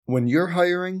When you're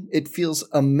hiring, it feels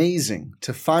amazing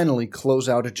to finally close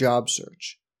out a job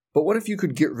search. But what if you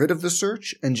could get rid of the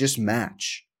search and just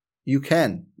match? You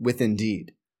can with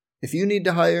Indeed. If you need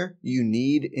to hire, you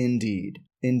need Indeed.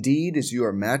 Indeed is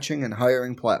your matching and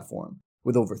hiring platform.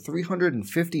 With over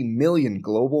 350 million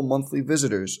global monthly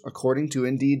visitors, according to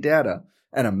Indeed data,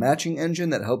 and a matching engine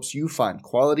that helps you find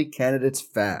quality candidates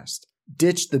fast.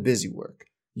 Ditch the busy work.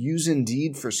 Use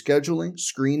Indeed for scheduling,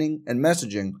 screening, and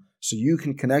messaging so you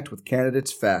can connect with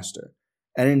candidates faster.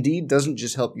 And Indeed doesn't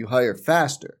just help you hire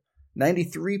faster.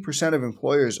 93% of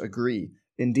employers agree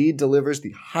Indeed delivers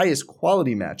the highest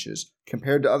quality matches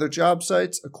compared to other job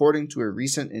sites, according to a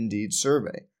recent Indeed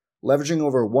survey. Leveraging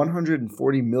over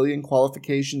 140 million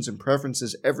qualifications and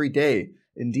preferences every day,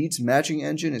 Indeed's matching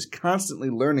engine is constantly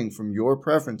learning from your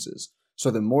preferences, so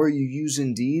the more you use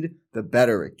Indeed, the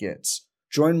better it gets.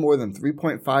 Join more than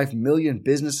 3.5 million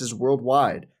businesses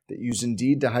worldwide that use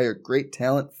Indeed to hire great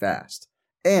talent fast.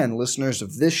 And listeners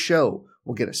of this show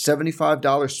will get a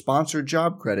 $75 sponsored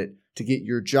job credit to get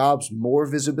your jobs more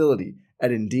visibility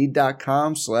at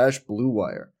Indeed.com/Blue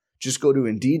Wire. Just go to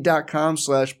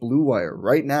Indeed.com/Blue Wire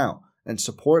right now and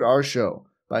support our show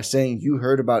by saying you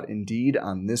heard about Indeed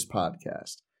on this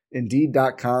podcast.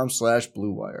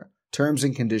 Indeed.com/Blue Wire. Terms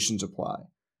and conditions apply.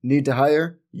 Need to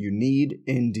hire? You need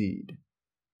Indeed.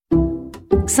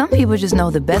 Some people just know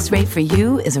the best rate for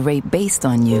you is a rate based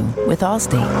on you with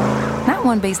Allstate. Not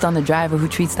one based on the driver who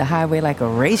treats the highway like a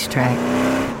racetrack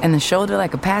and the shoulder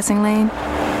like a passing lane.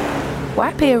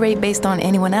 Why pay a rate based on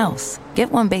anyone else?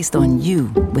 Get one based on you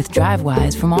with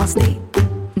DriveWise from Allstate.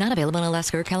 Not available in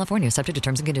Alaska or California, subject to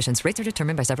terms and conditions. Rates are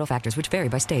determined by several factors, which vary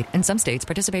by state. In some states,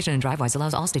 participation in DriveWise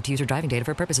allows Allstate to use your driving data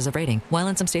for purposes of rating. While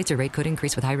in some states, your rate could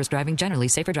increase with high-risk driving. Generally,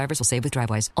 safer drivers will save with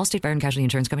DriveWise. Allstate Fire and Casualty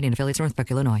Insurance Company and affiliates,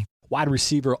 Northbrook, Illinois. Wide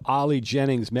receiver Ali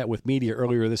Jennings met with media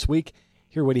earlier this week.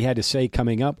 Hear what he had to say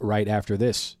coming up right after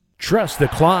this. Trust the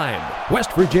climb.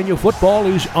 West Virginia football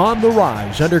is on the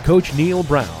rise under Coach Neil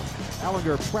Brown.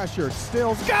 Ellinger pressured.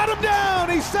 Stills got him down.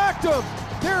 He sacked him.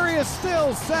 Darius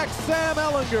Stills sacks Sam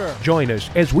Ellinger. Join us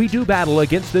as we do battle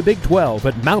against the Big 12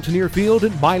 at Mountaineer Field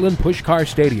and Milan Pushkar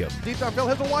Stadium. Deep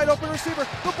downfield has a wide open receiver.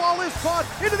 The ball is caught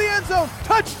into the end zone.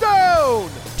 Touchdown!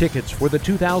 Tickets for the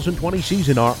 2020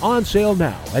 season are on sale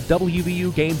now at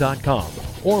WVUGame.com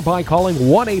or by calling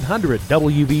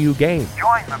 1-800-WVU-GAME.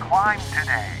 Join the climb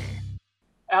today.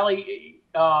 Ali,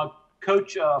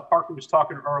 Coach Parker was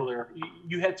talking earlier.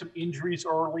 You had some injuries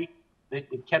early that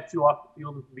kept you off the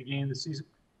field at the beginning of the season.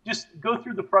 Just go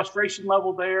through the frustration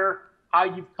level there, how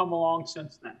you've come along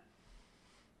since then.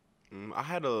 I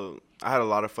had a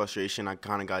lot of frustration. I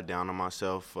kind of got down on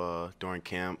myself during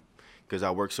camp because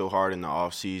I worked so hard in the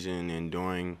off season and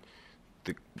during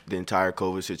the entire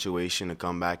COVID situation to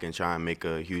come back and try and make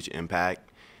a huge impact.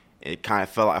 I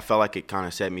felt like it kind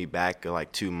of set me back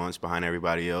like 2 months behind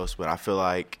everybody else. But I feel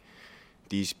like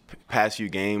these past few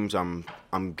games, I'm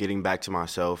getting back to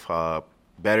myself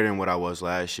better than what I was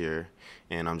last year,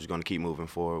 and I'm just going to keep moving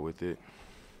forward with it.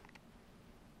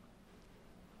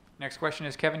 Next question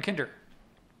is Kevin Kinder.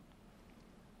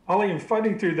 Ali, in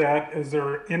fighting through that, is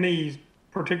there any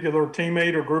particular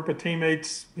teammate or group of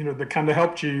teammates, that kind of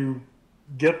helped you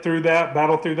get through that,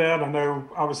 battle through that? I know,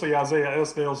 obviously, Isaiah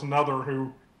Esdale's another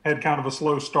who had kind of a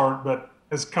slow start, but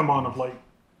has come on of late.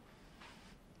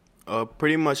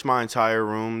 Pretty much my entire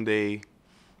room, we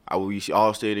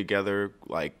all stay together,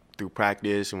 like through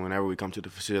practice, and whenever we come to the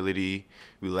facility,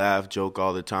 we laugh, joke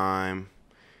all the time.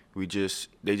 They just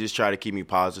try to keep me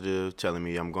positive, telling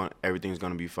me everything's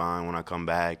gonna be fine when I come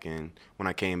back. And when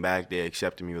I came back, they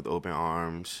accepted me with open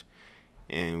arms,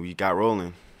 and we got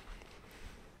rolling.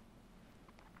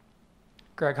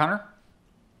 Greg Hunter.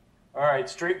 All right,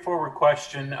 straightforward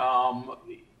question.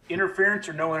 Interference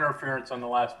or no interference on the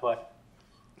last play?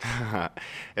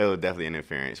 It was definitely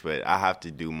interference, but I have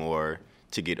to do more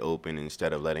to get open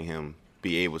instead of letting him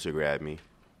be able to grab me.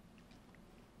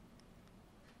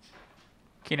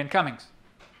 Keenan Cummings.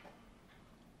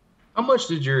 How much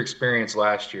did your experience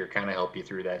last year kind of help you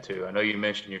through that too? I know you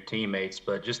mentioned your teammates,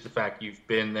 but just the fact you've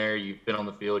been there, you've been on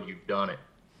the field, you've done it.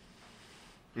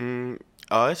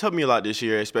 It's helped me a lot this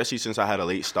year, especially since I had a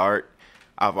late start.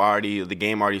 The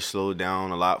game already slowed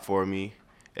down a lot for me.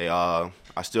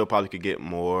 I still probably could get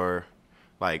more,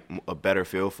 like a better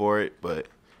feel for it, but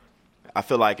I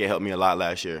feel like it helped me a lot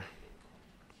last year.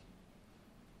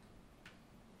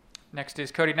 Next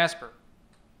is Cody Nesper.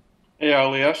 Hey,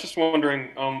 Ali, I was just wondering,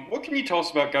 what can you tell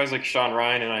us about guys like Sean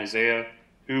Ryan and Isaiah,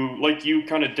 who, like you,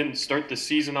 kind of didn't start the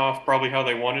season off probably how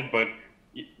they wanted, but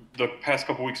the past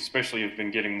couple weeks especially have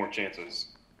been getting more chances?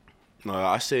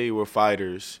 I say we're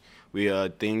fighters.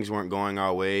 Things weren't going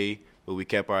our way, but we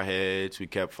kept our heads, we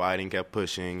kept fighting, kept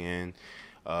pushing, and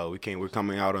we're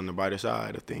coming out on the brighter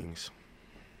side of things.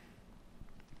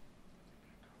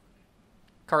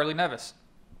 Carly Nevis.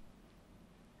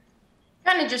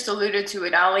 Kind of just alluded to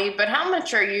it, Ali, but how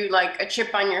much are you like a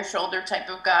chip on your shoulder type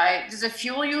of guy? Does it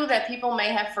fuel you that people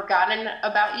may have forgotten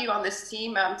about you on this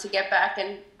team to get back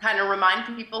and kind of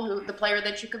remind people who the player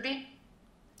that you could be?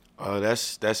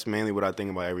 That's mainly what I think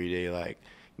about every day. Like,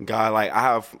 I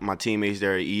have my teammates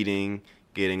there eating,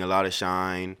 getting a lot of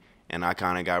shine, and I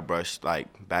kind of got brushed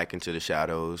like back into the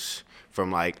shadows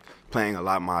from like playing a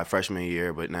lot my freshman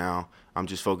year, but now I'm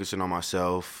just focusing on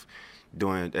myself,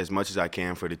 doing as much as I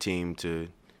can for the team to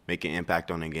make an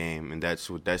impact on the game, and that's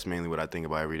mainly what I think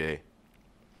about every day.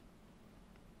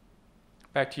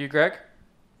 Back to you, Greg.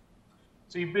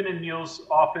 So you've been in Neal's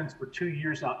offense for 2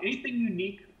 years now. Anything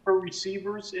unique for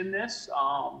receivers in this,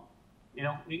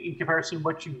 in comparison to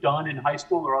what you've done in high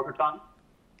school or other times?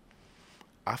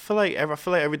 I feel like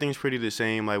everything's pretty the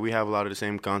same. Like, we have a lot of the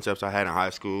same concepts I had in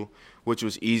high school, which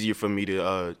was easier for me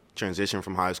to transition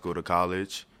from high school to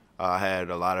college. I had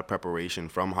a lot of preparation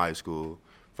from high school,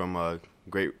 from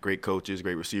great coaches,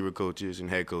 great receiver coaches,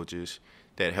 and head coaches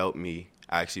that helped me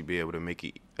actually be able to make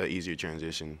it an easier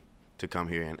transition to come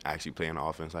here and actually play an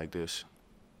offense like this.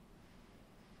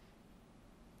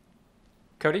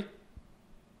 Cody?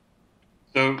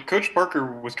 So Coach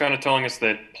Parker was kind of telling us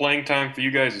that playing time for you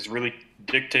guys is really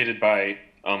dictated by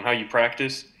how you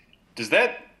practice.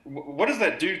 What does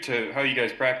that do to how you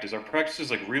guys practice? Are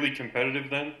practices like really competitive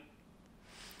then?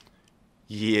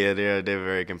 Yeah, they're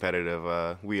very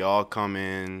competitive. We all come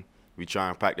in, we try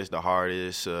and practice the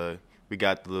hardest. We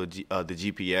got the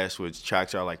GPS, which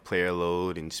tracks our like player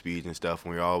load and speeds and stuff,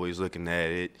 and we're always looking at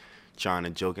it, trying to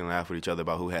joke and laugh with each other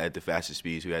about who had the fastest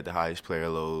speeds, who had the highest player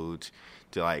loads,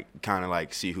 to like kind of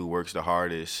like see who works the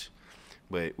hardest.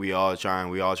 But we all try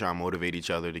and motivate each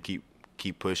other to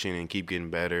keep pushing and keep getting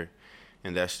better,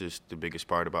 and that's just the biggest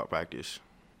part about practice.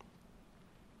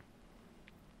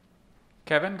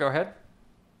 Kevin, go ahead.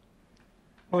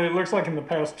 Well, it looks like in the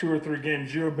past 2 or 3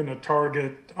 games, you have been a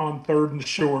target on 3rd and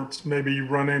shorts, maybe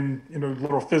running,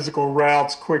 little physical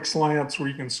routes, quick slants where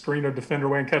you can screen a defender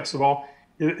away and catch the ball.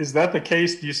 Is that the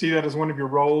case? Do you see that as one of your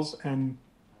roles? And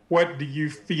what do you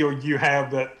feel you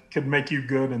have that could make you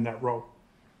good in that role?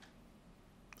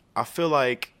 I feel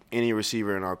like any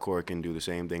receiver in our court can do the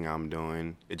same thing I'm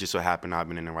doing. It just so happened I've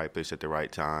been in the right place at the right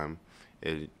time.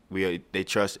 They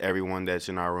trust everyone that's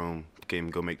in our room can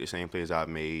go make the same plays I've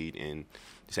made and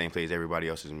the same plays everybody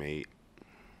else has made.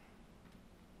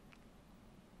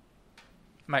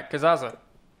 Mike Kazaza.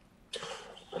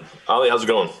 Ali, how's it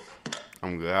going?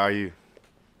 I'm good. How are you?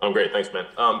 I'm great. Thanks, man.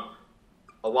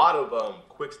 A lot of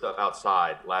quick stuff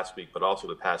outside last week, but also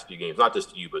the past few games, not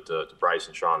just to you, but to Bryce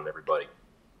and Sean and everybody.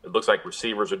 It looks like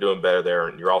receivers are doing better there,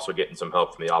 and you're also getting some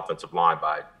help from the offensive line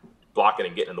by blocking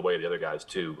and getting in the way of the other guys,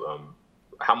 too.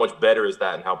 How much better is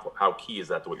that, and how key is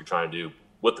that to what you're trying to do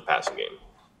with the passing game?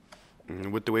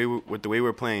 With the way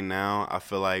we're playing now, I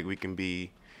feel like we can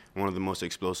be one of the most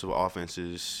explosive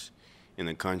offenses in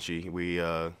the country.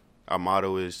 Our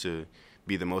motto is to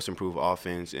be the most improved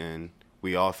offense, and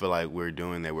we all feel like we're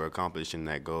doing that. We're accomplishing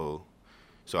that goal.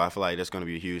 So I feel like that's going to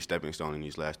be a huge stepping stone in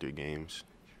these last 3 games.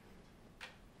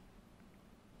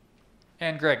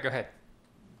 And Greg, go ahead.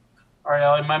 All right,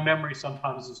 Ali, my memory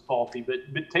sometimes is faulty, but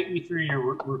take me through your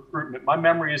recruitment. My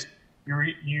memory is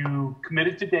you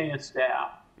committed to Dana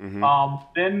staff. Mm-hmm.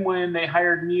 Then when they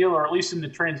hired Neal, or at least in the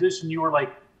transition, you were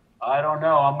like, I don't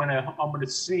know, I'm gonna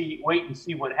wait and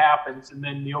see what happens, and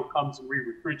then Neal comes and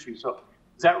re-recruits you. So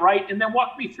is that right? And then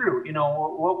walk me through.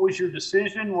 What was your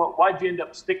decision? Why'd you end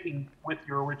up sticking with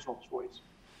your original choice?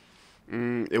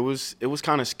 It was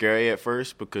kind of scary at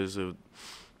first because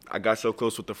I got so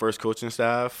close with the first coaching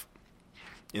staff,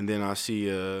 and then I see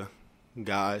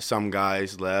some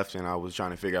guys left, and I was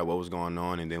trying to figure out what was going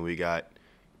on, and then we got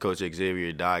Coach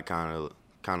Xavier died kind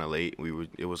of late.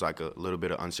 It was like a little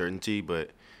bit of uncertainty,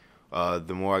 but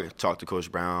the more I talked to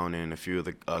Coach Brown and a few of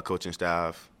the coaching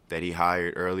staff that he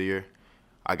hired earlier,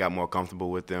 I got more comfortable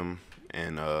with them,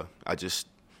 and the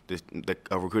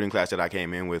recruiting class that I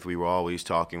came in with, we were always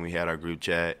talking. We had our group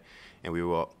chat, and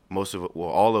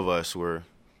all of us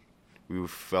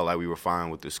felt like we were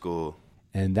fine with the school.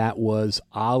 And that was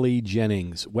Ali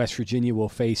Jennings. West Virginia will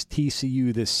face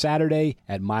TCU this Saturday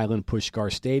at Milan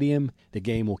Puskar Stadium. The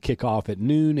game will kick off at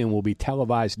noon and will be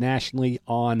televised nationally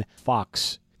on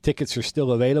Fox. Tickets are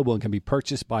still available and can be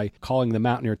purchased by calling the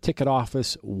Mountaineer ticket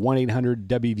office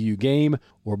 1-800-WVU-GAME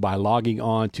or by logging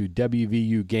on to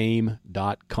WVUGame.com.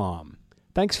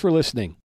 Thanks for listening.